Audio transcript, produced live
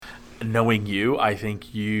knowing you, I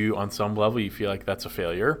think you, on some level, you feel like that's a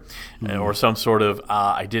failure, or some sort of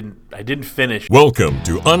I didn't finish. Welcome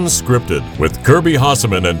to Unscripted with Kirby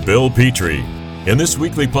Hasseman and Bill Petrie. In this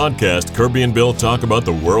weekly podcast, Kirby and Bill talk about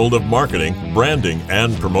the world of marketing, branding,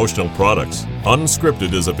 and promotional products.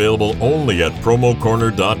 Unscripted is available only at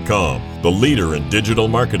promocorner.com, the leader in digital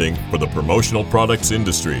marketing for the promotional products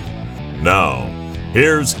industry. Now,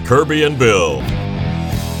 here's Kirby and Bill.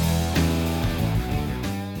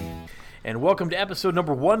 And welcome to episode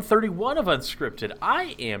number 131 of Unscripted.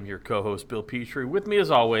 I am your co-host, Bill Petrie. With me, as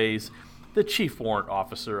always, the Chief Warrant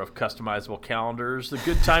Officer of Customizable Calendars, the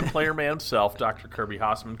good time player man himself, Dr. Kirby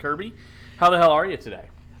Hasseman. Kirby, how the hell are you today?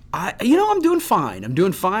 I'm doing fine.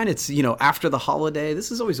 It's, after the holiday.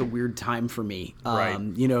 This is always a weird time for me. Right.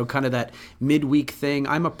 Kind of that midweek thing.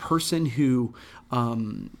 I'm a person who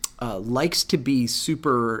likes to be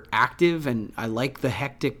super active, and I like the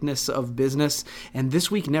hecticness of business. And this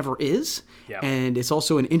week never is. Yep. And it's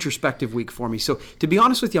also an introspective week for me. So to be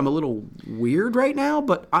honest with you, I'm a little weird right now,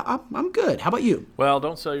 but I'm good. How about you? Well,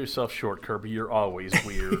 don't sell yourself short, Kirby. You're always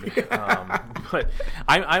weird. But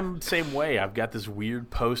I'm the same way. I've got this weird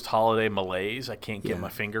post-holiday malaise I can't get my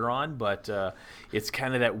finger on, but it's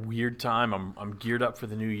kind of that weird time. I'm geared up for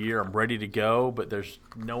the new year. I'm ready to go, but there's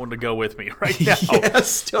no one to go with me right now.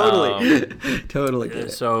 Yes, totally. Totally get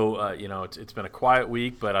it. So, it's been a quiet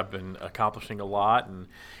week, but I've been accomplishing a lot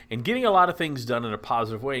and getting a lot of things done in a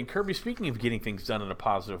positive way. And Kirby, speaking of getting things done in a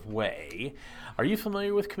positive way, are you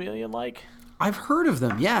familiar with Chameleon Like? I've heard of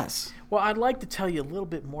them, yes. Well, I'd like to tell you a little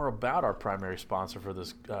bit more about our primary sponsor for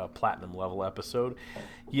this platinum level episode.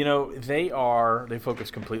 They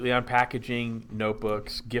focus completely on packaging,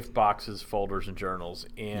 notebooks, gift boxes, folders, and journals,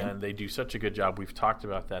 and they do such a good job. We've talked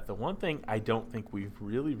about that. The one thing I don't think we've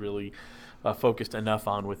really focused enough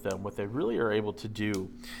on with them, what they really are able to do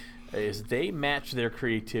is they match their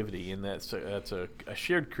creativity, and that's a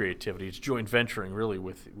shared creativity. It's joint venturing really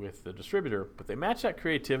with the distributor, but they match that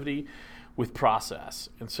creativity with process.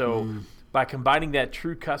 And so by combining that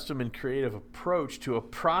true custom and creative approach to a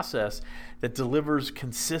process that delivers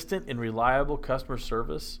consistent and reliable customer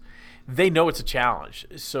service, they know it's a challenge.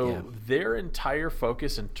 So their entire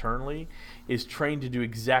focus internally is trained to do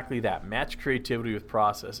exactly that, match creativity with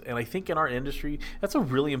process. And I think in our industry, that's a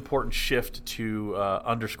really important shift to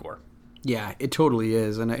underscore. Yeah, it totally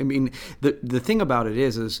is. And I mean, the thing about it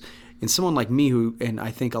is in someone like me and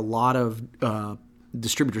I think a lot of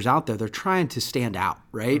distributors out there, they're trying to stand out,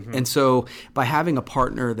 right? Mm-hmm. And so by having a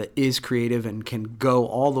partner that is creative and can go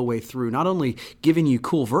all the way through, not only giving you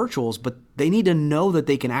cool virtuals, but they need to know that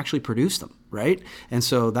they can actually produce them, right? And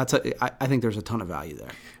so I think there's a ton of value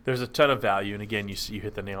there. There's a ton of value, and again, you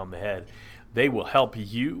hit the nail on the head. They will help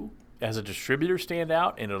you as a distributor stand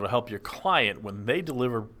out, and it'll help your client when they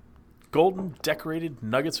deliver golden decorated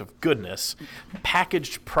nuggets of goodness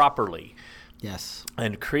packaged properly. Yes.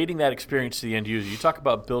 And creating that experience to the end user. You talk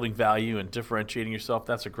about building value and differentiating yourself.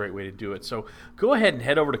 That's a great way to do it. So go ahead and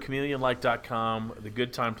head over to ChameleonLike.com. The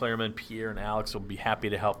good time playermen, Pierre and Alex, will be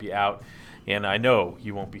happy to help you out. And I know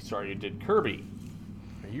you won't be sorry you did. Kirby,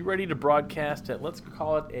 are you ready to broadcast at, let's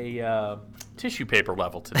call it a tissue paper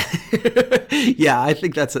level today? Yeah, I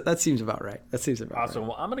think that seems about right. Awesome.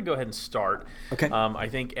 Well, I'm going to go ahead and start. Okay. I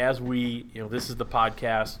think as this is the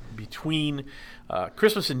podcast between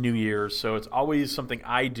Christmas and New Year's, so it's always something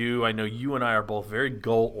I do. I know you and I are both very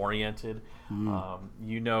goal-oriented.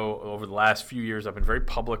 Over the last few years, I've been very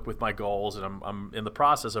public with my goals, and I'm in the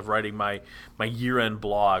process of writing my year-end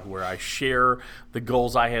blog where I share the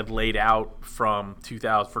goals I had laid out for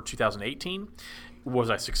 2018.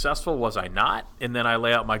 Was I successful? Was I not? And then I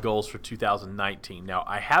lay out my goals for 2019. Now,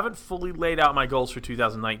 I haven't fully laid out my goals for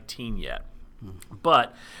 2019 yet.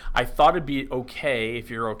 But I thought it'd be okay,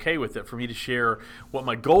 if you're okay with it, for me to share what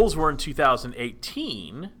my goals were in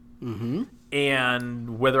 2018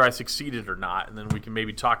 and whether I succeeded or not. And then we can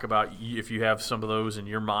maybe talk about if you have some of those in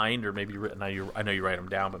your mind, or maybe I know you write them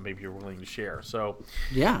down, but maybe you're willing to share. So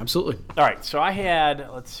yeah, absolutely. All right. So I had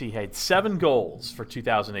 7 goals for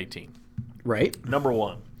 2018. Right. Number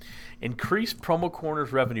 1, increase Promo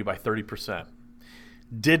Corner's revenue by 30%.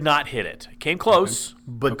 Did not hit it. Came close,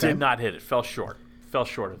 but did not hit it. Fell short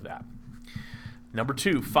of that. Number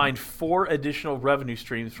 2, find 4 additional revenue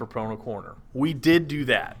streams for Promo Corner. We did do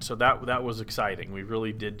that, so that was exciting. We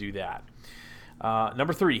really did do that.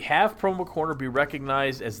 Number 3, have Promo Corner be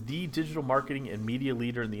recognized as the digital marketing and media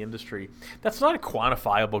leader in the industry. That's not a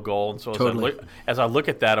quantifiable goal, and so as I look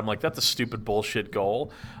at that, I'm like, that's a stupid bullshit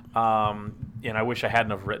goal, and I wish I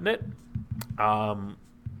hadn't have written it.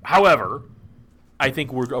 However, I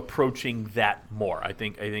think we're approaching that more. I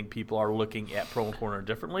think people are looking at Promo Corner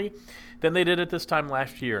differently than they did at this time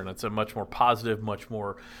last year, and it's a much more positive, much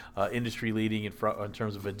more industry leading in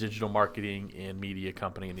terms of a digital marketing and media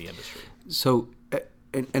company in the industry. So,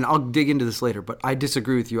 and I'll dig into this later, but I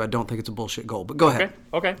disagree with you. I don't think it's a bullshit goal. But go ahead.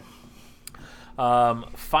 Okay.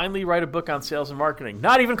 Finally, write a book on sales and marketing.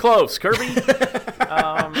 Not even close, Kirby.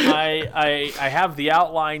 I have the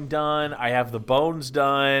outline done. I have the bones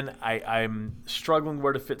done. I'm struggling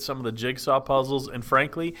where to fit some of the jigsaw puzzles. And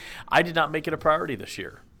frankly, I did not make it a priority this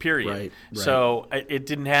year, period. Right. So it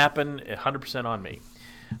didn't happen, 100% on me.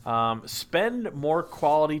 Spend more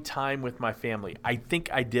quality time with my family. I think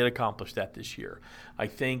I did accomplish that this year. I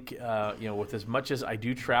think, with as much as I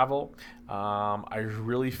do travel, I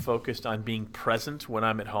really focused on being present when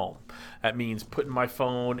I'm at home. That means putting my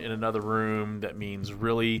phone in another room. That means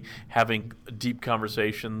really having deep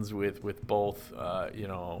conversations with both,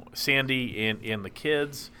 Sandy and the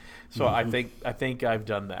kids. So I think I've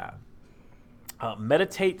done that.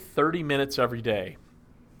 Meditate 30 minutes every day.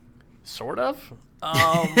 Sort of.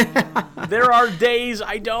 There are days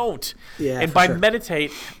I don't. Yeah, and by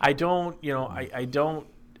meditate, I don't,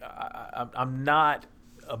 I'm not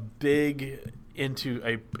a big into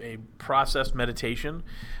a processed meditation.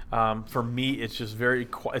 For me, it's just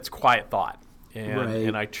it's quiet thought.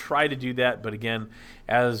 And I try to do that. But again,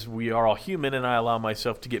 as we are all human and I allow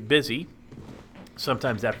myself to get busy,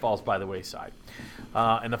 sometimes that falls by the wayside.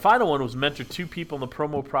 And the final one was mentor 2 people in the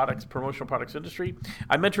promotional products industry.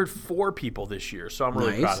 I mentored 4 people this year, so I'm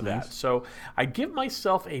really proud of that. So I give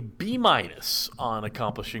myself a B- on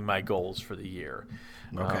accomplishing my goals for the year.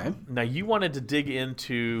 Okay. Now, you wanted to dig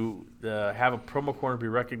into have a Promo Corner be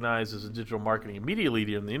recognized as a digital marketing and media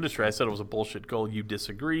leader in the industry. I said it was a bullshit goal. You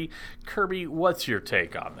disagree. Kirby, what's your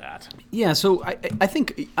take on that? Yeah, so I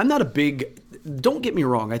think I'm not a big – don't get me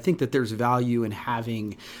wrong. I think that there's value in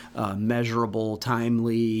having measurable,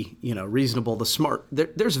 timely, reasonable, the smart.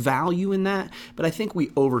 There's value in that, but I think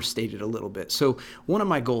we overstate it a little bit. So one of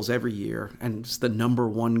my goals every year, and it's the number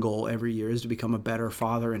one goal every year, is to become a better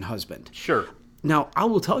father and husband. Sure. Now, I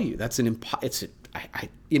will tell you, that's and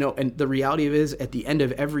the reality of it is at the end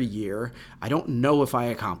of every year, I don't know if I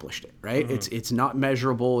accomplished it, right? Mm-hmm. It's not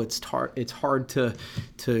measurable. It's hard to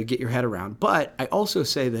get your head around. But I also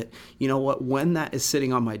say that, when that is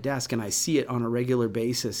sitting on my desk and I see it on a regular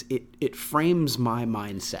basis, it frames my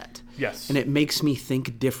mindset. Yes. And it makes me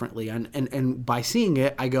think differently. And by seeing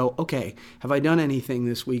it, I go, okay, have I done anything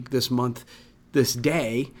this week, this month, this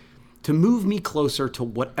day to move me closer to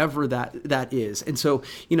whatever that is? And so,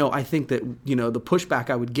 I think that, the pushback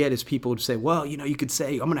I would get is people would say, well, you could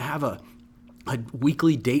say, I'm going to have a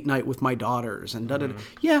weekly date night with my daughters and da-da-da.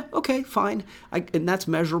 Yeah, okay, fine. And that's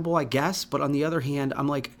measurable, I guess. But on the other hand, I'm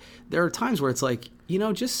like, there are times where it's like,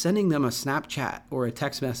 just sending them a Snapchat or a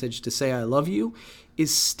text message to say I love you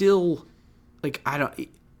is still like, I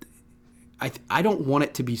don't want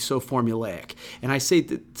it to be so formulaic. And I say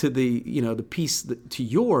to the piece to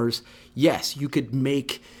yours, yes, you could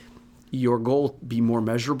make your goal be more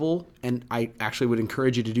measurable, and I actually would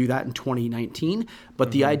encourage you to do that in 2019.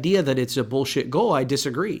 But the idea that it's a bullshit goal, I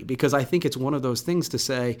disagree, because I think it's one of those things to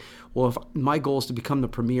say, well, if my goal is to become the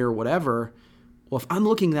premier whatever, well, if I'm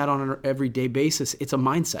looking at that on an everyday basis, it's a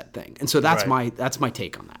mindset thing. And so that's my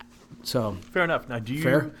take on that. So fair enough. Now,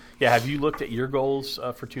 have you looked at your goals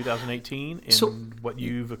for 2018 and what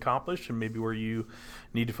you've accomplished and maybe where you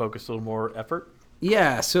need to focus a little more effort?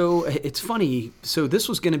 Yeah, so it's funny. So this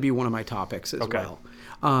was going to be one of my topics as well,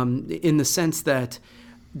 in the sense that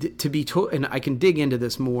and I can dig into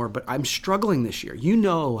this more, but I'm struggling this year. You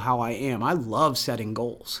know how I am. I love setting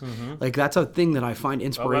goals. Mm-hmm. Like that's a thing that I find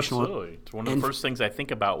inspirational. Oh, absolutely. It's one of the first things I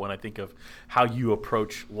think about when I think of how you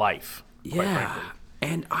approach life. Yeah.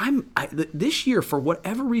 And this year, for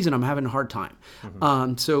whatever reason, I'm having a hard time.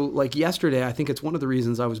 Mm-hmm. So like yesterday, I think it's one of the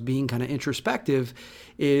reasons I was being kind of introspective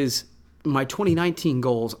is my 2019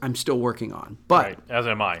 goals I'm still working on. But as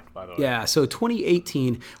am I, by the way. Yeah, so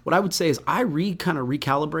 2018, what I would say is I kind of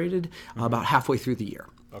recalibrated about halfway through the year.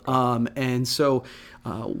 Okay. And so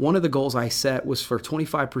one of the goals I set was for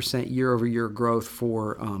 25% year-over-year growth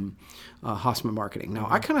for Hossman Marketing. Now,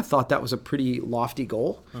 I kind of thought that was a pretty lofty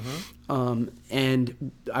goal. Mm-hmm.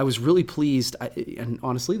 And I was really pleased. And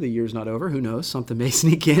honestly, the year's not over. Who knows? Something may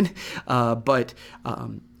sneak in. But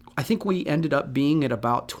I think we ended up being at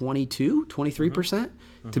about 23%.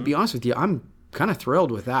 Mm-hmm. To be honest with you, I'm kind of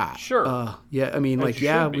thrilled with that. Sure. Yeah, I mean, we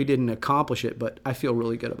didn't accomplish it, but I feel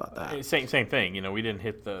really good about that. Same thing. We didn't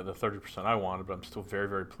hit the 30% I wanted, but I'm still very,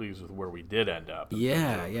 very pleased with where we did end up.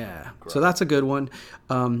 Yeah. So that's a good one.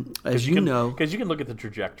 Because you can look at the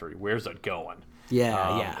trajectory. Where's it going?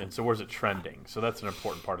 Yeah. And so where's it trending? So that's an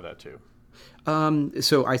important part of that too.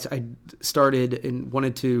 So I started and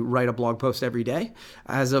wanted to write a blog post every day.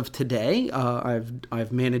 As of today,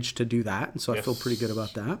 I've managed to do that, and so I feel pretty good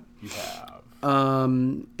about that. You have.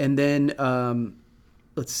 And then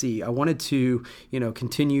let's see. I wanted to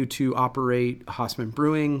continue to operate Hossman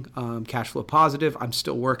Brewing, cash flow positive. I'm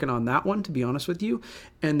still working on that one, to be honest with you.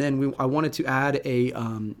 And then I wanted to add a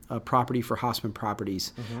property for Hossman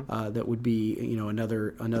Properties that would be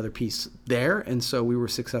another piece there. And so we were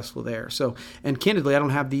successful there. So, and candidly, I don't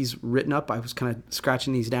have these written up. I was kind of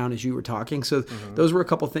scratching these down as you were talking. So those were a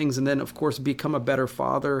couple things. And then of course, become a better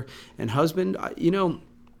father and husband.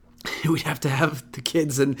 We'd have to have the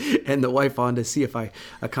kids and the wife on to see if I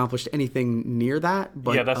accomplished anything near that.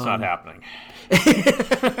 But yeah, that's not happening.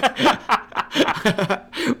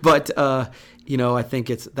 But I think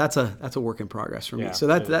that's a work in progress for me. Yeah, so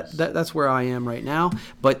that's where I am right now.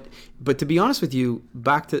 But to be honest with you,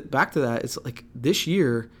 back to that, it's like this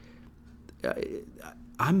year,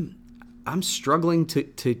 I'm struggling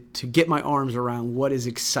to get my arms around what is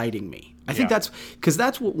exciting me. I think that's because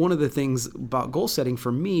that's what one of the things about goal setting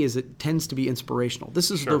for me is it tends to be inspirational. This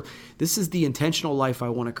is the intentional life I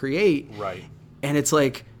want to create. Right. And it's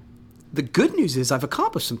like the good news is I've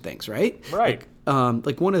accomplished some things, right? Right.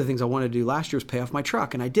 Like one of the things I wanted to do last year was pay off my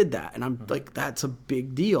truck, and I did that, and I'm like, that's a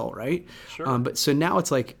big deal, right? Sure. But so now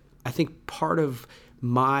it's like I think part of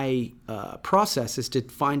my process is to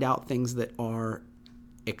find out things that are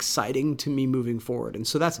exciting to me moving forward, and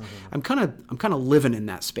so that's I'm kind of living in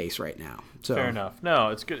that space right now. So fair enough. No,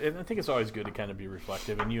 it's good, and I think it's always good to kind of be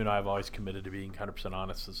reflective. And you and I have always committed to being 100%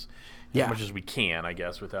 honest as much as we can, I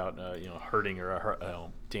guess, without hurting or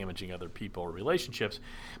damaging other people or relationships.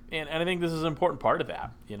 And I think this is an important part of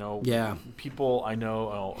that. People I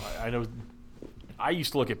know I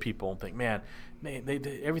used to look at people and think, man,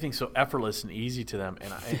 they everything's so effortless and easy to them,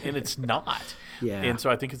 and it's not. Yeah. And so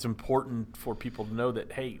I think it's important for people to know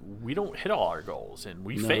that, hey, we don't hit all our goals, and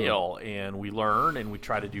we fail, and we learn, and we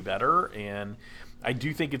try to do better. And I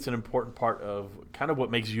do think it's an important part of kind of what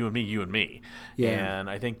makes you and me. Yeah. And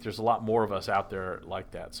I think there's a lot more of us out there like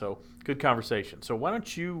that. So good conversation. So why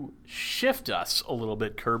don't you shift us a little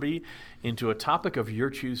bit, Kirby, into a topic of your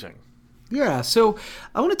choosing? Yeah. So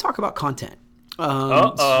I want to talk about content.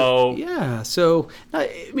 So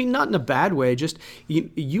I mean, not in a bad way. Just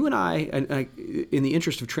you and I, in the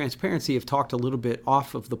interest of transparency, have talked a little bit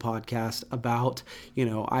off of the podcast about,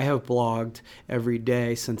 I have blogged every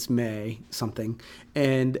day since May something,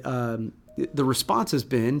 and the response has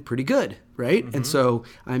been pretty good, right? And so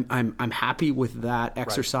I'm happy with that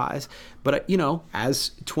exercise. Right. But as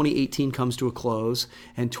 2018 comes to a close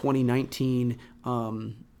and 2019,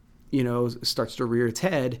 starts to rear its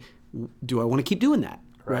head. Do I want to keep doing that,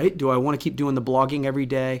 right? Do I want to keep doing the blogging every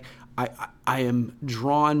day? I am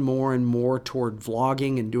drawn more and more toward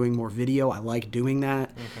vlogging and doing more video. I like doing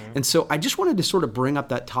that. And so I just wanted to sort of bring up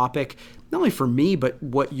that topic, not only for me, but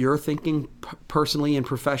what you're thinking personally and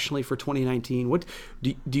professionally for 2019. What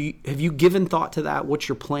have you given thought to that? What's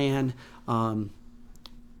your plan? I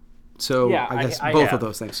guess both of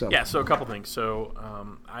those things. So a couple things. So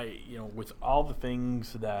with all the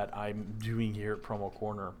things that I'm doing here at Promo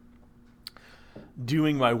Corner,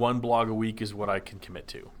 doing my one blog a week is what I can commit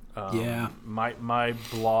to. My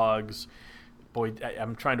blogs, boy,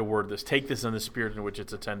 I'm trying to word this. Take this in the spirit in which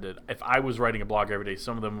it's intended. If I was writing a blog every day,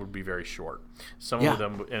 some of them would be very short. Some of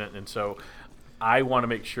them, and so I want to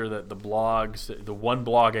make sure that the one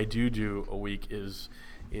blog I do a week is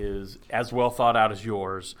as well thought out as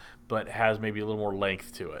yours, but has maybe a little more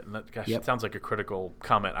length to it. And that, it sounds like a critical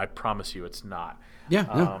comment. I promise you it's not.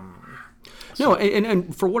 No,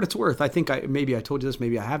 and for what it's worth, I think maybe I told you this,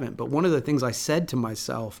 maybe I haven't, but one of the things I said to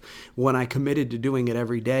myself when I committed to doing it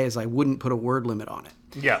every day is I wouldn't put a word limit on it.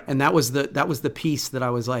 Yeah. And that was the piece that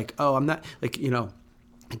I was like, oh, I'm not like,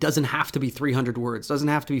 it doesn't have to be 300 words, doesn't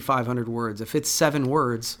have to be 500 words. If it's 7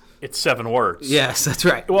 words, it's 7 words. Yes, that's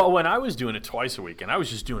right. Well, when I was doing it twice a week, and I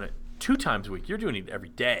was just doing it 2 times a week, you're doing it every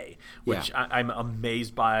day, which I'm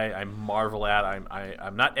amazed by. I marvel at.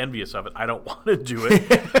 I'm not envious of it. I don't want to do it,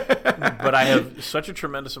 but I have such a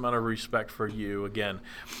tremendous amount of respect for you. Again,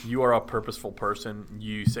 you are a purposeful person.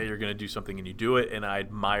 You say you're going to do something and you do it, and I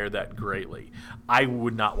admire that greatly. I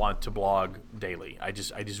would not want to blog daily. I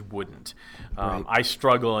just wouldn't. Right. I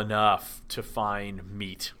struggle enough to find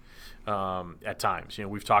meat at times.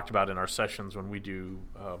 We've talked about in our sessions when we do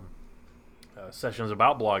sessions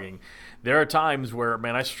about blogging, there are times where,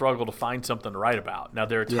 man, I struggle to find something to write about. Now,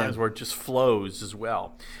 there are times where it just flows as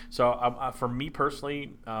well. So for me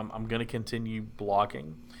personally, I'm going to continue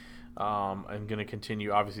blogging. I'm going to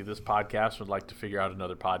continue. Obviously, this podcast would like to figure out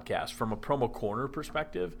another podcast. From a Promo Corner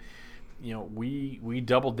perspective, we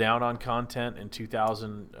doubled down on content in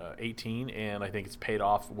 2018, and I think it's paid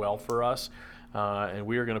off well for us. And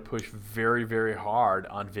we are going to push very, very hard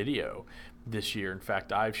on video this year. In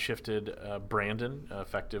fact, I've shifted Brandon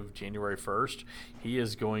effective January 1st. He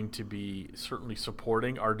is going to be certainly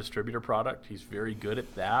supporting our distributor product. He's very good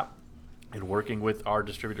at that and working with our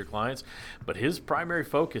distributor clients. But his primary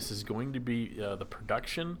focus is going to be the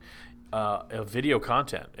production of video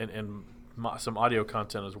content and some audio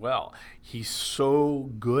content as well. He's so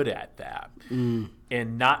good at that.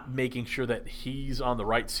 And not making sure that he's on the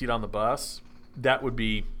right seat on the bus, that would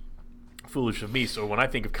be foolish of me. So when I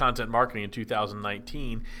think of content marketing in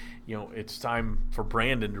 2019, it's time for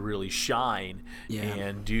Brandon to really shine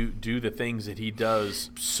and do the things that he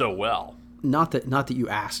does so well. Not that you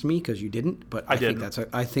asked me, because you didn't, but I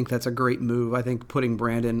think that's a great move. I think putting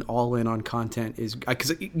Brandon all in on content is,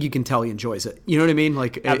 because you can tell he enjoys it. You know what I mean?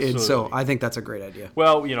 And so I think that's a great idea.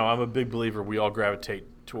 Well, I'm a big believer we all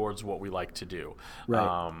gravitate towards what we like to do.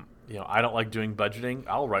 Right. I don't like doing budgeting.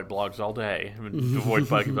 I'll write blogs all day and avoid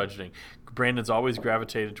budgeting. Brandon's always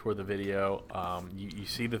gravitated toward the video. You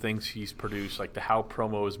see the things he's produced, like the How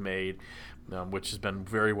Promo is Made, which has been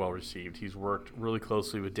very well received. He's worked really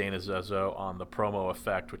closely with Dana Zezzo on the Promo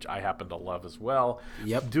Effect, which I happen to love as well.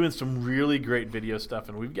 Yep. Doing some really great video stuff,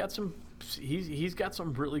 and we've got some. He's got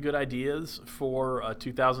some really good ideas for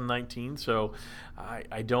 2019. So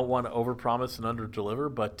I don't want to overpromise and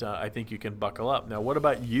underdeliver, but I think you can buckle up. Now, what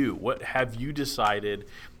about you? What have you decided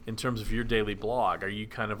in terms of your daily blog? Are you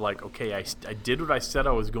kind of like, okay, I did what I said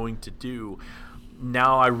I was going to do.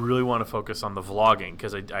 Now I really want to focus on the vlogging,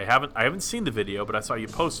 because I haven't seen the video, but I saw you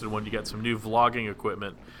posted when you got some new vlogging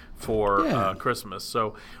equipment for Christmas.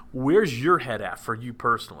 So where's your head at for you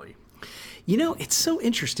personally? It's so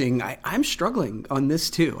interesting. I'm struggling on this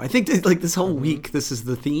too. I think that, this whole week, this is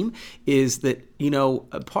the theme, is that,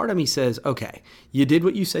 a part of me says, okay, you did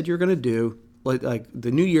what you said you're going to do. Like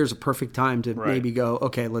the new year's a perfect time to maybe go,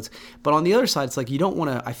 okay, but on the other side, it's like, you don't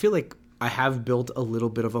want to, I feel like I have built a little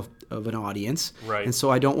bit of an audience. Right. And so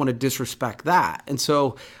I don't want to disrespect that. And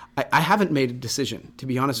so I haven't made a decision, to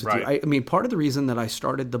be honest with you. I mean, part of the reason that I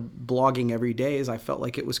started the blogging every day is I felt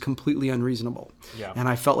like it was completely unreasonable. Yeah. And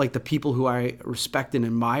I felt like the people who I respect and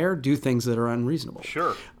admire do things that are unreasonable.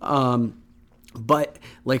 Sure. But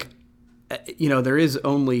there is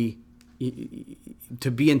only,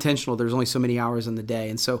 to be intentional, there's only so many hours in the day.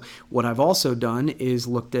 And so what I've also done is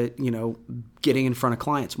looked at, getting in front of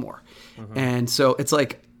clients more. And so it's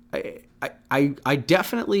like, I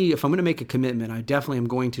definitely, if I'm going to make a commitment, I definitely am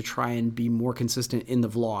going to try and be more consistent in the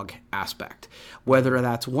vlog aspect. Whether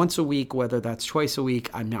that's once a week, whether that's twice a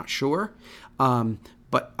week, I'm not sure.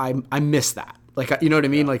 But I miss that. You know what I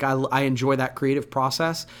mean? I enjoy that creative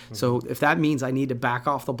process. So if that means I need to back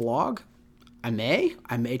off the blog, I may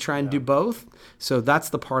try and do both. So that's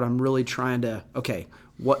the part I'm really trying to, okay,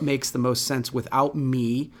 what makes the most sense without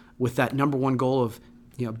me, with that number one goal of,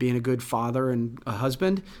 being a good father and a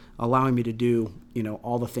husband, allowing me to do,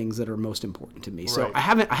 all the things that are most important to me. So I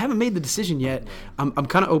haven't made the decision yet. I'm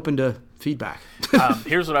kind of open to feedback.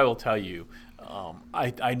 Here's what I will tell you.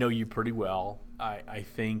 I know you pretty well. I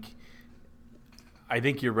think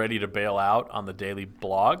you're ready to bail out on the daily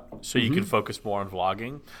blog so you can focus more on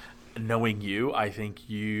vlogging. Knowing you, I think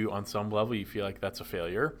you, on some level, you feel like that's a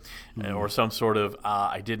failure, or some sort of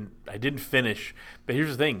I didn't finish. But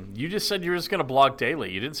here's the thing: you just said you were just going to blog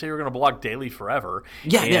daily. You didn't say you were going to blog daily forever.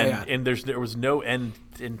 Yeah. And there was no end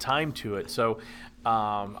in time to it. So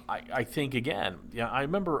I think again, I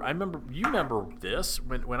remember you remember this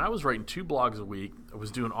when I was writing 2 blogs a week. I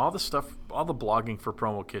was doing all the stuff, all the blogging for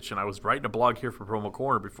Promo Kitchen. I was writing a blog here for Promo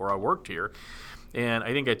Corner before I worked here. And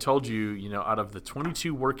I think I told you, out of the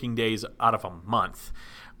 22 working days out of a month,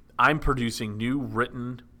 I'm producing new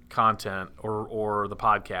written content or the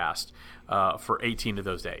podcast for 18 of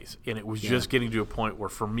those days. And it was just getting to a point where,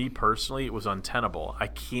 for me personally, it was untenable. I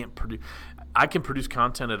can produce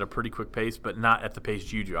content at a pretty quick pace, but not at the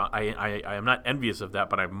pace you do. I am not envious of that,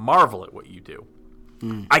 but I marvel at what you do.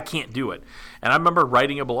 I can't do it. And I remember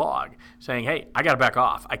writing a blog saying, hey, I got to back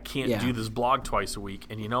off. I can't do this blog twice a week.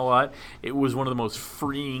 And you know what? It was one of the most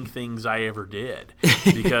freeing things I ever did,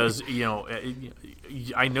 because,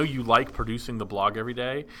 I know you like producing the blog every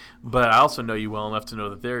day, but I also know you well enough to know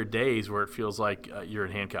that there are days where it feels like you're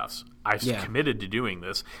in handcuffs. I've committed to doing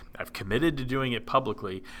this. I've committed to doing it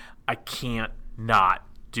publicly. I can't not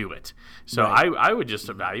do it. So I would just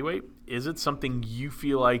evaluate. is it something you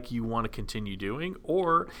feel like you want to continue doing,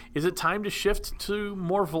 or is it time to shift to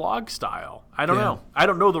more vlog style? I don't know. I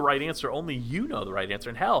don't know the right answer. Only you know the right answer.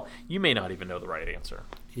 And hell, you may not even know the right answer.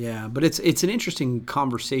 Yeah, but it's an interesting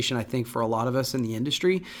conversation, I think, for a lot of us in the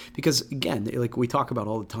industry, because again, like we talk about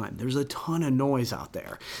all the time, there's a ton of noise out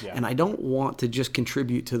there, and I don't want to just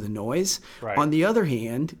contribute to the noise. Right. On the other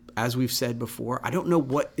hand, as we've said before, I don't know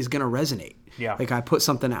what is going to resonate. Yeah. Like I put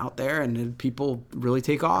something out there and then people really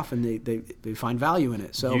take off and they find value in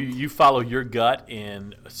it. So you follow your gut,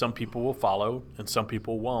 and some people will follow and some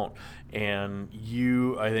people won't. And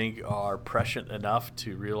you, I think, are prescient enough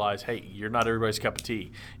to realize, hey, you're not everybody's cup of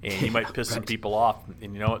tea, and you might piss some people off.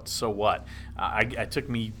 And you know what? So what? It took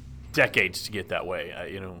me decades to get that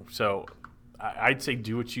way. So I'd say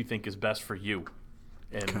do what you think is best for you,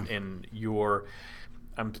 and your.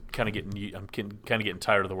 I'm kind of getting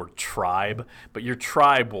tired of the word tribe, but your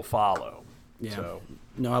tribe will follow. Yeah. So.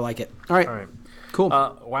 No, I like it. All right. Cool.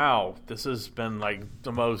 Wow, this has been like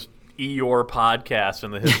the most Eeyore podcast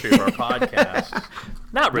in the history of our podcast.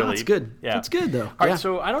 Not really. It's good. Yeah. It's good though. All right.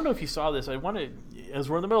 So I don't know if you saw this. As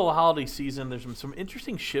we're in the middle of the holiday season, there's some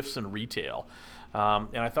interesting shifts in retail.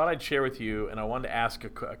 And I thought I'd share with you, and I wanted to ask a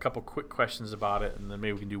couple quick questions about it, and then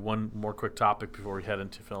maybe we can do one more quick topic before we head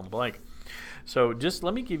into fill in the blank. So just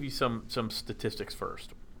let me give you some statistics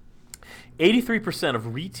first. 83%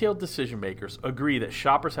 of retail decision makers agree that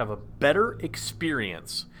shoppers have a better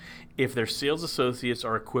experience if their sales associates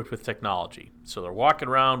are equipped with technology. So they're walking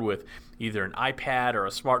around with either an iPad or a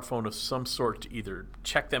smartphone of some sort to either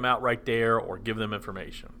check them out right there or give them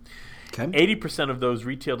information. Okay. 80% of those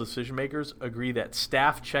retail decision makers agree that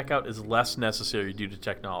staff checkout is less necessary due to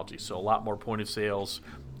technology. So a lot more point of sales,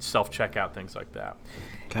 self-checkout, things like that.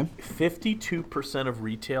 Okay. 52% of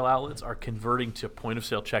retail outlets are converting to point of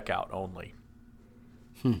sale checkout only.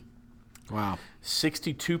 Wow.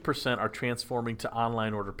 62% are transforming to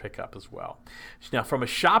online order pickup as well. Now, from a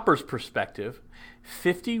shopper's perspective,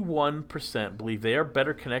 51% believe they are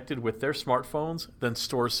better connected with their smartphones than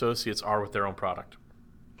store associates are with their own product.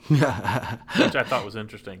 Which I thought was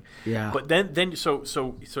interesting. Yeah. But then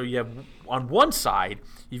so you have on one side,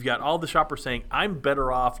 you've got all the shoppers saying, I'm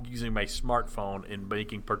better off using my smartphone and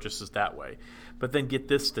making purchases that way. But then get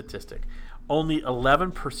this statistic. Only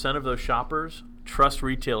 11% of those shoppers trust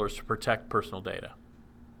retailers to protect personal data.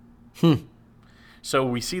 So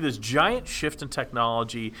we see this giant shift in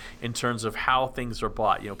technology in terms of how things are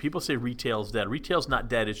bought. People say retail is dead. Retail's not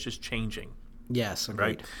dead. It's just changing. Yes, agreed.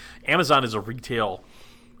 Right? Amazon is a retail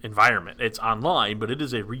environment. It's online, but it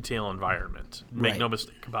is a retail environment. Make no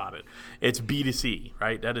mistake about it. It's B2C,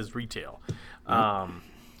 right? That is retail.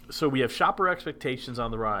 So we have shopper expectations on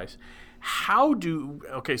the rise. So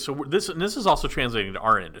this is also translating to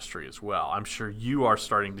our industry as well. I'm sure you are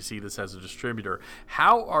starting to see this as a distributor.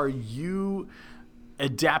 How are you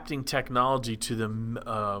adapting technology to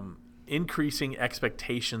the increasing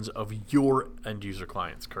expectations of your end user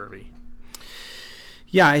clients, Kirby?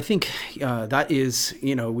 Yeah, I think that is,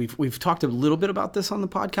 we've talked a little bit about this on the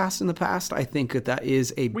podcast in the past. I think that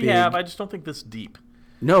is a We have. I just don't think this deep.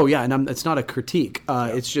 No, yeah, and it's not a critique.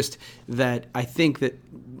 It's just that I think that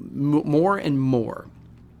more and more,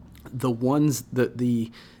 the ones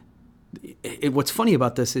that what's funny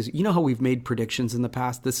about this is, how we've made predictions in the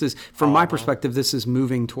past? This is, from my perspective, this is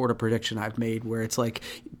moving toward a prediction I've made where it's like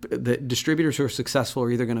the distributors who are successful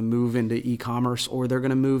are either going to move into e-commerce or they're going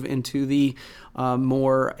to move into the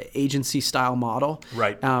more agency style model.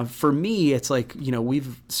 Right. For me, it's like,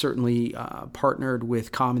 we've certainly partnered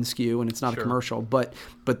with commonsku, and it's not a commercial, but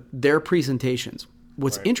their presentations.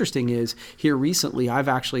 What's interesting is here recently, I've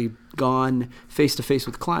actually gone face to face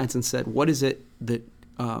with clients and said, what is it that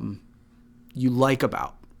you like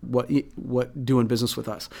about what doing business with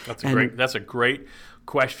us? That's a great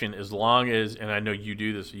question. As long as, and I know you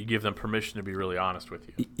do this, you give them permission to be really honest with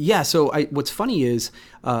you. Yeah. So what's funny is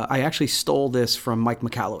I actually stole this from Mike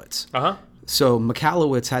Michalowicz. So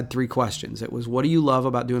Michalowicz had 3 questions. It was, what do you love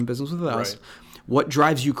about doing business with us? Right. What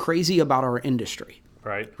drives you crazy about our industry?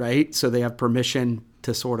 Right. So they have permission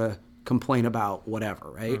to sort of complain about whatever,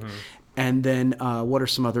 right? Mm-hmm. And then what are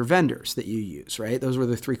some other vendors that you use, right? Those were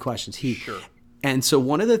the 3 questions. Sure. And so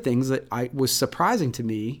one of the things that was surprising to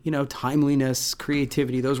me, timeliness,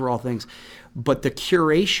 creativity, those were all things. But the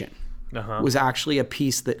curation was actually a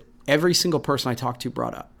piece that every single person I talked to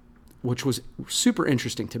brought up, which was super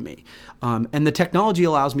interesting to me. And the technology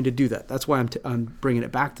allows me to do that. That's why I'm bringing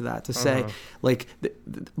it back to that, to say, like, the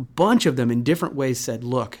bunch of them in different ways said,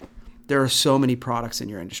 look, there are so many products in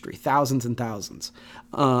your industry, thousands and thousands.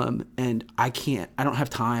 And I don't have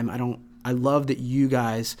time. I love that you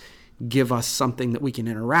guys give us something that we can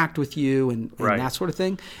interact with you and Right. that sort of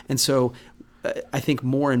thing. And so I think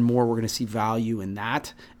more and more we're going to see value in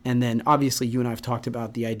that. And then obviously you and I have talked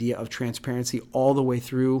about the idea of transparency all the way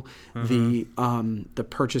through the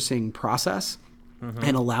purchasing process.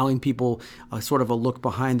 And allowing people sort of a look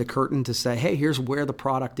behind the curtain to say, hey, here's where the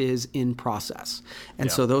product is in process.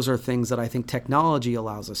 And so those are things that I think technology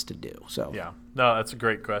allows us to do. So Yeah, no, that's a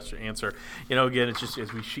great answer. Again, it's just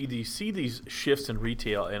as we see these shifts in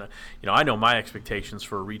retail, and I know my expectations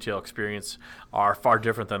for a retail experience are far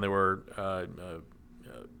different than they were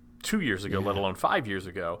 2 years ago, let alone 5 years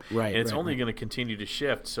ago. Right, and it's right, only going to continue to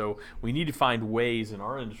shift. So we need to find ways in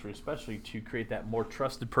our industry, especially, to create that more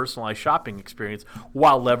trusted, personalized shopping experience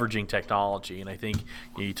while leveraging technology. And I think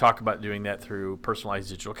you talk about doing that through personalized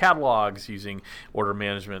digital catalogs, using order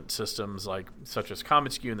management systems such as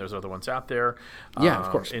CommentSKU, and there's other ones out there. Yeah,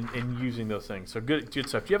 of course. And using those things. So good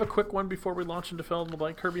stuff. Do you have a quick one before we launch into fill in the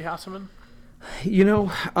blank, Kirby Hasseman?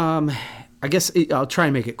 I guess I'll try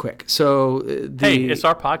and make it quick. So Hey, it's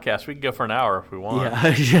our podcast. We can go for an hour if we want.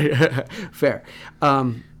 Yeah, fair.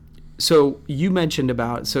 So you mentioned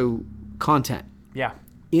about content. Yeah.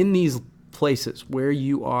 In these places where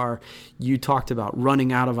you talked about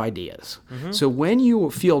running out of ideas. So when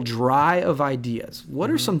you feel dry of ideas,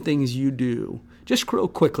 what are some things you do, just real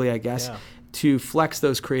quickly, I guess, to flex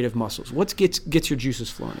those creative muscles? What gets your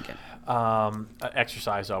juices flowing again?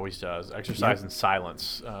 Exercise always does. Exercise in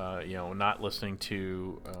silence. Not listening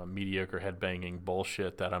to mediocre headbanging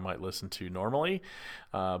bullshit that I might listen to normally,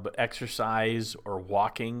 but exercise or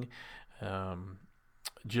walking,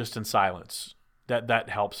 just in silence. That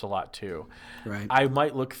helps a lot too. Right. I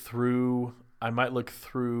might look through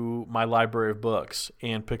my library of books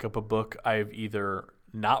and pick up a book I've either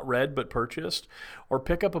not read but purchased, or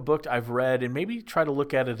pick up a book I've read and maybe try to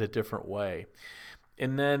look at it a different way.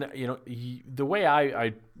 And then, the way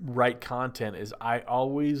I write content is I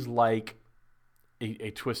always like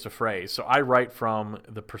a twist of phrase. So I write from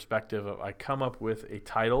the perspective of I come up with a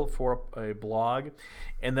title for a blog,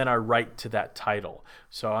 and then I write to that title.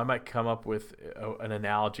 So I might come up with an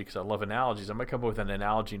analogy, because I love analogies. I might come up with an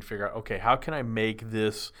analogy and figure out, okay, how can I make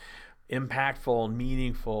this impactful and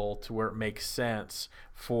meaningful to where it makes sense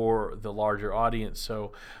for the larger audience?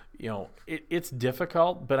 So it's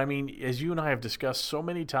difficult, but I mean, as you and I have discussed so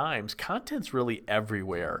many times, content's really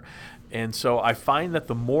everywhere. And so I find that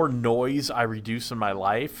the more noise I reduce in my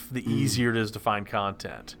life, the easier it is to find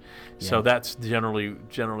content. Yeah. So that's generally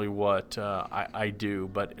what I do.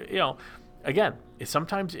 But, again,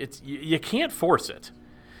 sometimes you can't force it.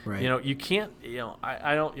 Right. You can't,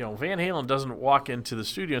 I don't, Van Halen doesn't walk into the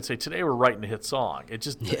studio and say, today we're writing a hit song. It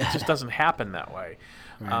just doesn't happen that way.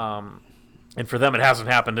 Right. And for them, it hasn't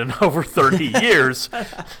happened in over 30 years.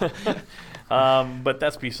 But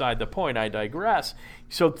that's beside the point. I digress.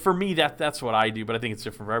 So for me, that's what I do, but I think it's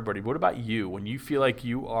different for everybody. What about you? When you feel like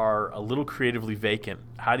you are a little creatively vacant,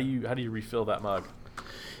 how do you refill that mug?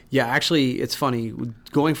 Yeah, actually, it's funny.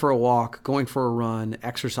 Going for a walk, going for a run,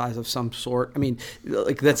 exercise of some sort. I mean,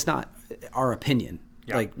 that's not our opinion.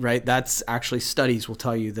 Yeah. Right? That's actually, studies will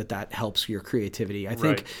tell you that helps your creativity. I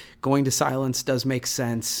think going to silence does make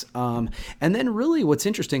sense. And then really what's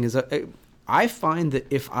interesting is I find that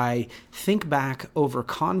if I think back over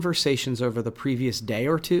conversations over the previous day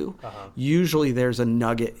or two, usually there's a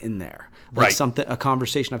nugget in there. A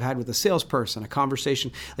conversation I've had with a salesperson, a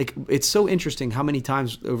conversation. It's so interesting how many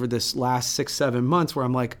times over this last 6-7 months where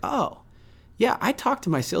I'm like, oh, yeah, I talk to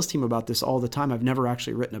my sales team about this all the time. I've never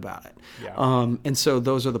actually written about it. Yeah. And so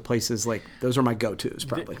those are the places, those are my go-tos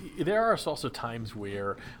probably. There are also times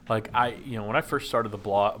where, when I first started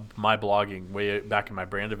my blogging way back in my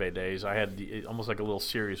Brandivate days, I had almost like a little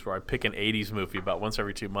series where I pick an 80s movie about once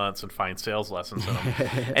every 2 months and find sales lessons in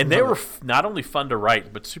them. And they were not only fun to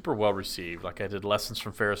write, but super well received. I did lessons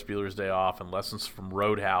from Ferris Bueller's Day Off and lessons from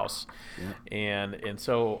Roadhouse. Yeah. And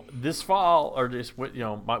so this fall, or just, one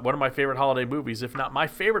of my favorite holiday movies, if not my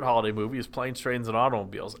favorite holiday movie, is Planes, Trains, and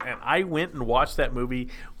Automobiles. And I went and watched that movie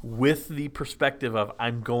with the perspective of,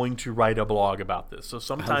 I'm going to write a blog about this. So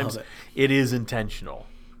sometimes it is intentional.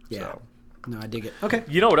 Yeah. So. No, I dig it. Okay.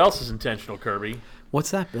 You know what else is intentional, Kirby?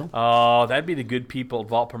 What's that, Bill? Oh, that'd be the good people at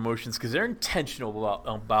Vault Promotions, because they're intentional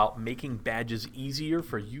about making badges easier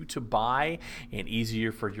for you to buy and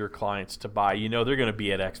easier for your clients to buy. They're going to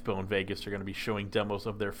be at Expo in Vegas. They're going to be showing demos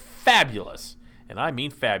of their fabulous and I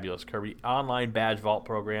mean fabulous, Kirby online badge vault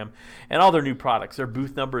program, and all their new products. Their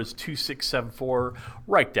booth number is 2674.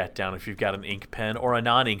 Write that down if you've got an ink pen or a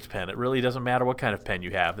non-inked pen. It really doesn't matter what kind of pen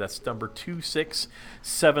you have. That's number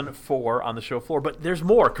 2674 on the show floor. But there's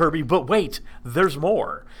more, Kirby. But wait, there's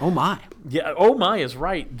more. Oh my. Yeah, oh my is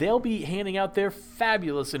right. They'll be handing out their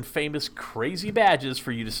fabulous and famous crazy badges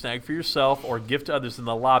for you to snag for yourself or gift to others in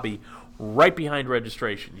the lobby right behind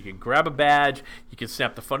registration. You can grab a badge. You can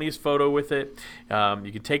snap the funniest photo with it.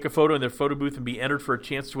 You can take a photo in their photo booth and be entered for a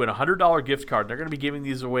chance to win a $100 gift card. They're going to be giving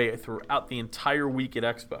these away throughout the entire week at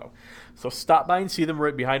Expo. So stop by and see them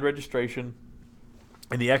right behind registration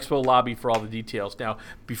in the Expo lobby for all the details. Now,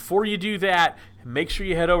 before you do that, make sure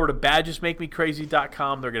you head over to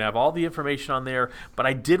badgesmakemecrazy.com. They're going to have all the information on there. But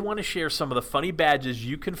I did want to share some of the funny badges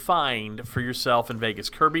you can find for yourself in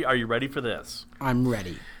Vegas. Kirby, are you ready for this? I'm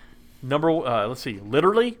ready. Let's see.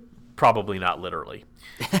 Literally? Probably not literally.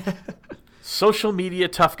 Social media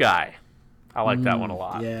tough guy. I like that one a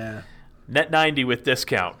lot. Yeah. Net 90 with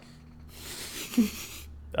discount.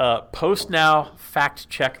 Post now, fact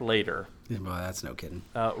check later. Well, that's no kidding.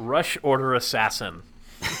 Rush order assassin.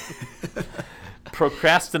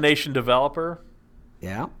 Procrastination developer.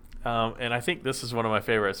 Yeah. And I think this is one of my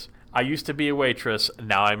favorites. I used to be a waitress.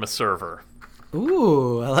 Now I'm a server.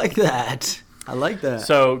 Ooh, I like that. I like that.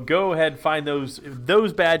 So go ahead, find those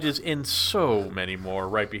badges and so many more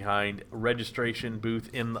right behind registration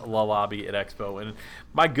booth in the lobby at Expo. And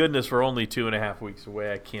my goodness, we're only 2.5 weeks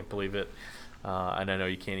away. I can't believe it. And I know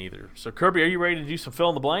you can't either. So Kirby, are you ready to do some fill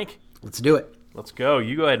in the blank? Let's do it. Let's go.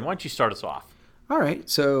 You go ahead. Why don't you start us off? All right.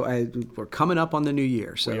 So we're coming up on the new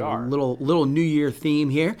year. So We are. a little new year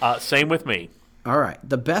theme here. Same with me. All right.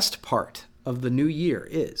 The best part of the new year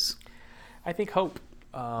is? I think hope.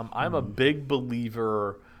 I'm a big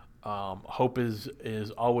believer. Hope is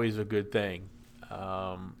always a good thing.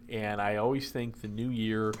 And I always think the new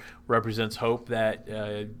year represents hope that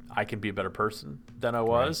I can be a better person than I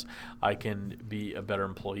was. Right. I can be a better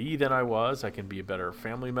employee than I was. I can be a better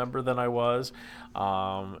family member than I was.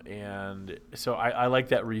 And so I like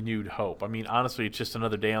that renewed hope. I mean, honestly, it's just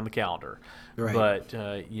another day on the calendar. Right. But,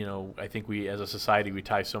 I think we as a society, we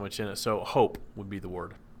tie so much in it. So hope would be the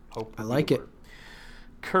word. Hope. I like it.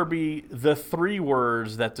 Kirby, the 3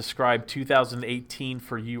 words that describe 2018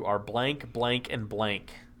 for you are blank, blank, and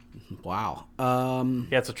blank. Wow.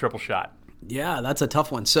 Yeah, it's a triple shot. Yeah, that's a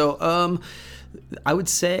tough one. So I would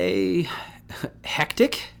say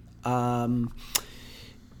hectic,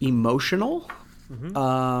 emotional,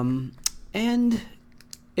 and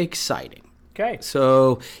exciting. Okay.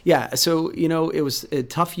 So, yeah. So, it was a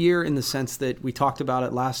tough year in the sense that we talked about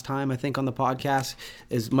it last time, I think, on the podcast.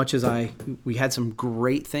 As much as we had some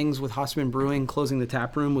great things with Hosman Brewing, closing the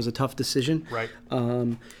tap room was a tough decision. Right.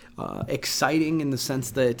 Exciting in the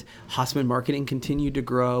sense that Hosman Marketing continued to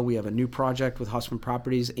grow. We have a new project with Hosman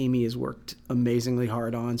Properties. Amy has worked amazingly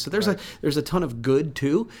hard on. So there's a ton of good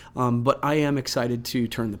too. But I am excited to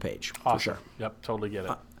turn the page. Awesome. For sure. Yep, totally get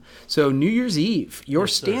it. So New Year's Eve, your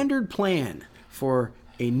Yes, sir. standard plan for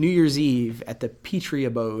a New Year's Eve at the Petrie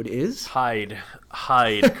abode is? Hide,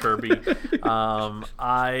 Kirby. And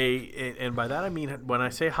by that I mean, when I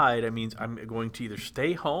say hide, I mean I'm going to either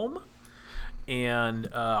stay home and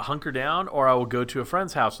hunker down, or I will go to a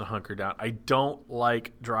friend's house and hunker down. I don't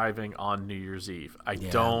like driving on New Year's Eve. I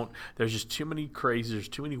don't. There's just too many crazy. There's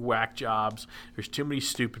too many whack jobs. There's too many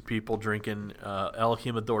stupid people drinking El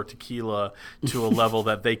Jimador tequila to a level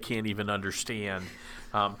that they can't even understand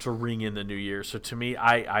to ring in the new year. So to me,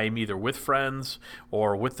 I am either with friends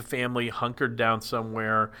or with the family, hunkered down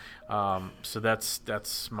somewhere. So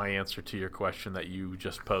that's my answer to your question that you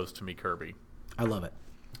just posed to me, Kirby. I love it.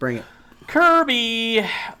 Bring it. Kirby,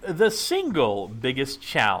 the single biggest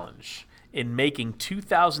challenge in making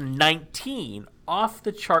 2019 off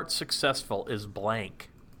the chart successful is blank.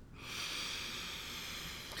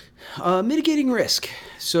 Mitigating risk.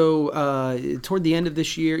 So toward the end of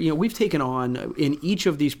this year, we've taken on in each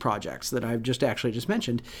of these projects that I've just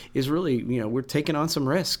mentioned is really, we're taking on some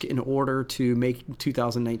risk in order to make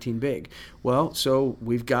 2019 big. Well, so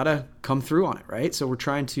we've got to come through on it, right? So we're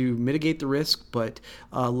trying to mitigate the risk, but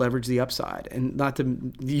leverage the upside, and not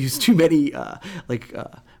to use too many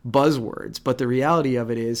buzzwords. But the reality of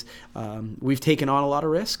it is we've taken on a lot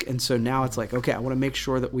of risk, and so now it's like, okay, I want to make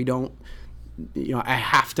sure that we don't. I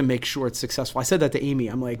have to make sure it's successful. I said that to Amy.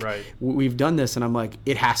 I'm like, right. We've done this, and I'm like,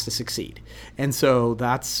 it has to succeed. And so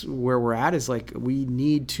that's where we're at. Is like we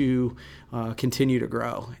need to continue to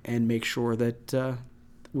grow and make sure that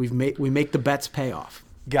we make the bets pay off.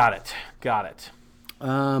 Got it.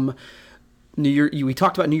 New Year. We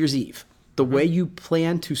talked about New Year's Eve. The way you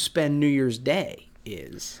plan to spend New Year's Day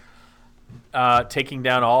is. taking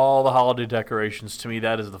down all the holiday decorations. To me,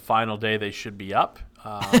 that is the final day they should be up.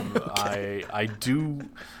 Okay.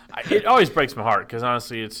 It always breaks my heart because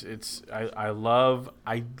honestly, I love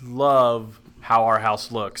how our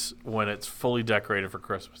house looks when it's fully decorated for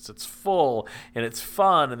Christmas. It's full and it's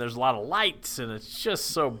fun and there's a lot of lights and it's just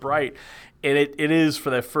so bright. And it is for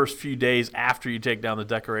the first few days after you take down the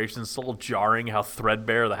decorations. It's a little jarring how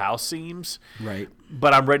threadbare the house seems. Right.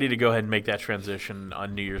 But I'm ready to go ahead and make that transition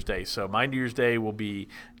on New Year's Day. So my New Year's Day will be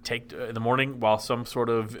in the morning while some sort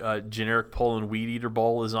of generic Poland weed eater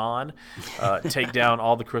bowl is on, take down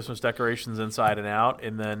all the Christmas decorations inside and out,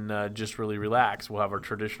 and then just really relax. We'll have our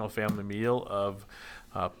traditional family meal of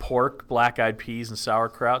pork, black-eyed peas, and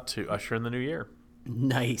sauerkraut to usher in the new year.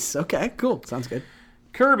 Nice. Okay, cool. Sounds good.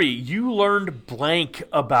 Kirby, you learned blank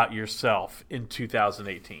about yourself in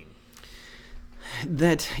 2018.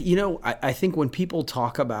 That, I think when people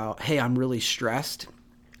talk about, hey, I'm really stressed,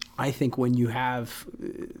 I think when you have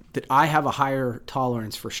that I have a higher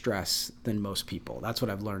tolerance for stress than most people. That's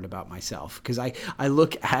what I've learned about myself. Because I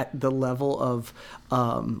look at the level of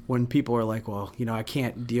when people are like, well, I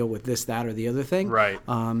can't deal with this, that, or the other thing. Right.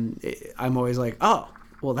 I'm always like, oh,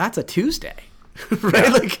 well, that's a Tuesday.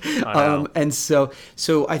 Right, yeah, and so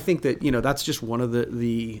I think that that's just one of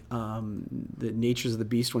the natures of the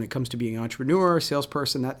beast when it comes to being an entrepreneur,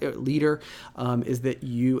 salesperson, that leader, is that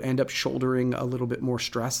you end up shouldering a little bit more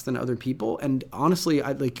stress than other people, and honestly,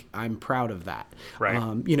 I'm proud of that. Right.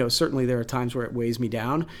 Certainly there are times where it weighs me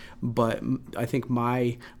down, but I think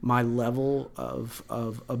my level of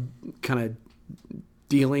kind of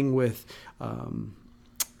dealing with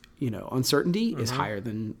uncertainty is higher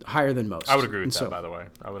than most. I would agree with that, by the way.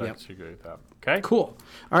 I would actually agree with that. Okay. Cool.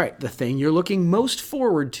 All right. The thing you're looking most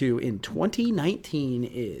forward to in 2019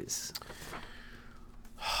 is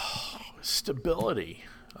stability.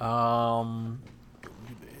 And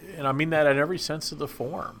I mean that in every sense of the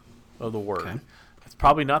form of the word. Okay. It's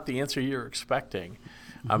probably not the answer you're expecting.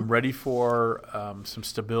 I'm ready for some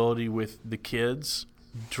stability with the kids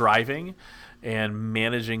driving and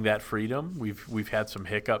managing that freedom. We've had some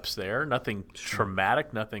hiccups there. Nothing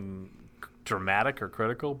traumatic, nothing dramatic or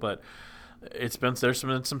critical, but there's been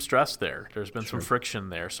some stress there. There's been some friction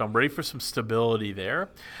there. So I'm ready for some stability there.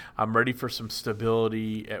 I'm ready for some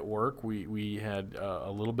stability at work. We had a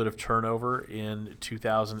little bit of turnover in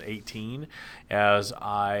 2018 as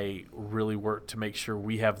I really worked to make sure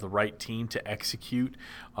we have the right team to execute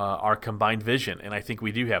our combined vision. And I think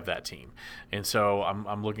we do have that team. And so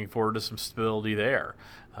I'm looking forward to some stability there.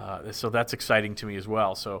 So that's exciting to me as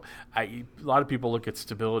well. So a lot of people look at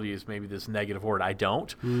stability as maybe this negative word. I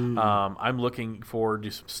don't. I'm looking forward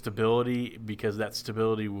to some stability because that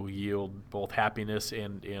stability will yield both happiness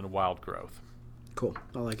and wild growth. Cool.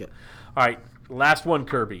 I like it. All right. Last one,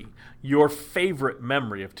 Kirby. Your favorite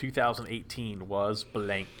memory of 2018 was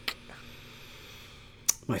blank.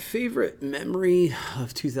 My favorite memory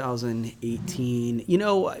of 2018,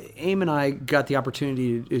 Aim and I got the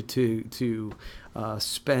opportunity to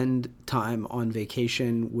spend time on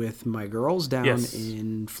vacation with my girls down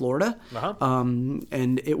in Florida,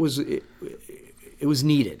 and it was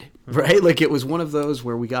needed, right? Like it was one of those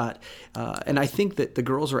where we got, and I think that the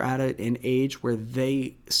girls are at an age where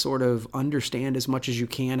they sort of understand as much as you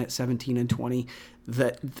can at 17 and 20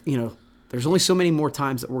 that there's only so many more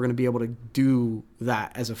times that we're going to be able to do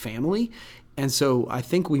that as a family. And so I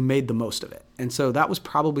think we made the most of it. And so that was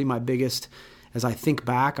probably my biggest, as I think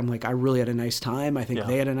back, I'm like, I really had a nice time. I think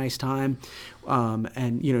they had a nice time.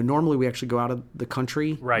 And, normally we actually go out of the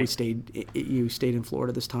country. Right. You stayed in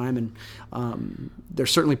Florida this time. And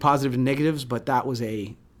there's certainly positive and negatives, but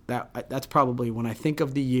that's probably, when I think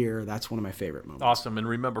of the year, that's one of my favorite moments. Awesome. And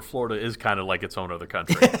remember, Florida is kind of like its own other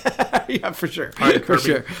country. Yeah, for sure. All right, Kirby, for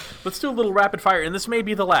sure. Let's do a little rapid fire. And this may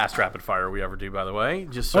be the last rapid fire we ever do, by the way.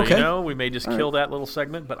 Just so you know, we may just kill that little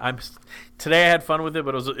segment. But today I had fun with it,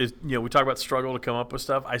 but we talk about struggle to come up with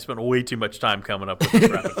stuff. I spent way too much time coming up with this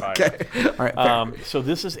rapid fire. Okay. All right. So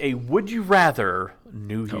this is a Would You Rather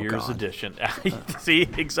New Year's edition. See,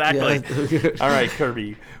 exactly. Yeah. All right,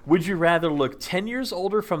 Kirby. Would you rather look 10 years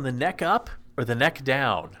older from the neck up or the neck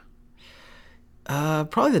down?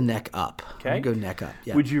 Probably the neck up. Okay. I'm gonna go neck up.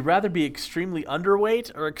 Yeah. Would you rather be extremely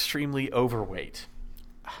underweight or extremely overweight?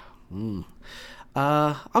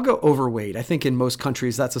 I'll go overweight. I think in most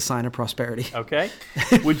countries that's a sign of prosperity. Okay.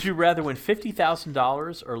 Would you rather win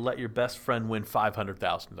 $50,000 or let your best friend win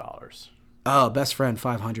 $500,000? Oh, best friend,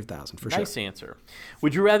 500,000 for sure. Nice answer.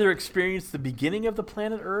 Would you rather experience the beginning of the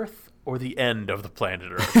planet Earth or the end of the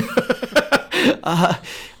planet Earth?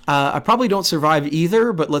 I probably don't survive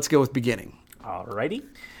either, but let's go with beginning. Alrighty.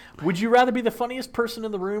 Would you rather be the funniest person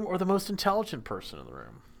in the room or the most intelligent person in the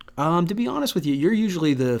room? To be honest with you, you're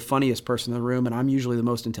usually the funniest person in the room, and I'm usually the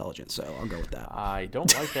most intelligent, so I'll go with that. I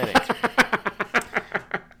don't like that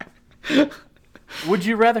answer. Would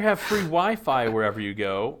you rather have free Wi-Fi wherever you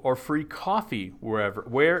go or free coffee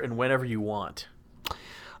where and whenever you want?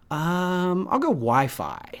 I'll go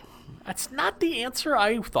Wi-Fi. That's not the answer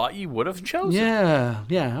I thought you would have chosen. Yeah,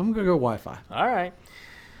 I'm going to go Wi-Fi. All right.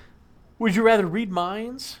 Would you rather read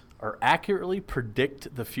minds or accurately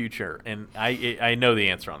predict the future? And I know the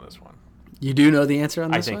answer on this one. You do know the answer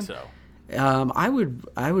on this one? I think so.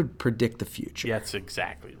 I would predict the future. Yeah, that's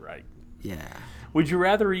exactly right. Yeah. Would you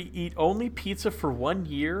rather eat only pizza for 1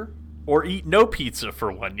 year or eat no pizza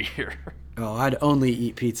for 1 year? Oh, I'd only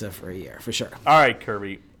eat pizza for a year, for sure. All right,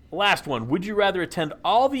 Kirby. Last one. Would you rather attend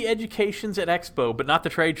all the educations at Expo but not the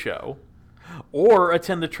trade show, or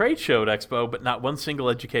attend the trade show at Expo but not one single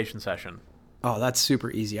education session? Oh, that's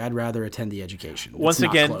super easy. I'd rather attend the education. Once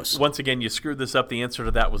again, you screwed this up. The answer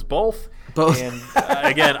to that was both. Both. And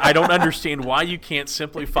again, I don't understand why you can't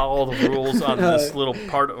simply follow the rules on this little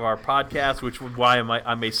part of our podcast, which is why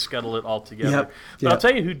I may scuttle it altogether. Yep. But I'll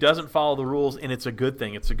tell you who doesn't follow the rules, and it's a good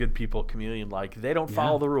thing. It's a good people chameleon. Like, they don't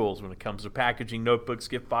follow the rules when it comes to packaging, notebooks,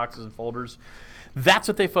 gift boxes, and folders. That's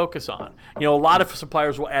what they focus on. You know, a lot of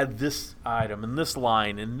suppliers will add this item and this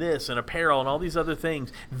line and this and apparel and all these other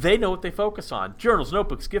things. They know what they focus on. Journals,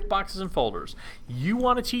 notebooks, gift boxes, and folders. You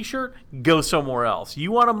want a t-shirt? Go somewhere else.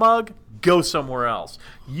 You want a mug? Go somewhere else.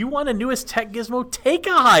 You want a newest tech gizmo? Take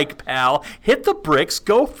a hike, pal. Hit the bricks.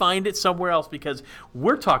 Go find it somewhere else, because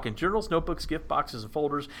we're talking journals, notebooks, gift boxes, and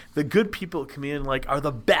folders. The good people at Chameleon Lake are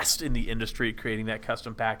the best in the industry at creating that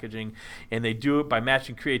custom packaging, and they do it by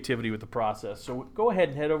matching creativity with the process. So go ahead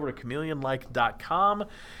and head over to chameleonlike.com.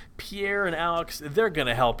 Pierre and Alex, they're going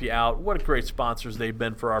to help you out. What great sponsors they've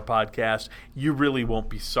been for our podcast. You really won't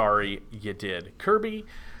be sorry you did. Kirby,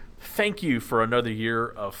 thank you for another year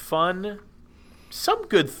of fun, some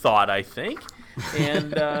good thought, I think,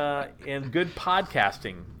 and good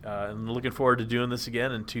podcasting. I'm looking forward to doing this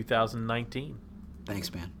again in 2019.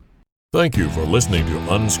 Thanks, man. Thank you for listening to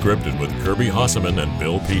Unscripted with Kirby Hasseman and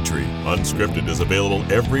Bill Petrie. Unscripted is available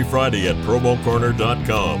every Friday at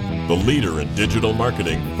promocorner.com, the leader in digital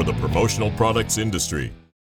marketing for the promotional products industry.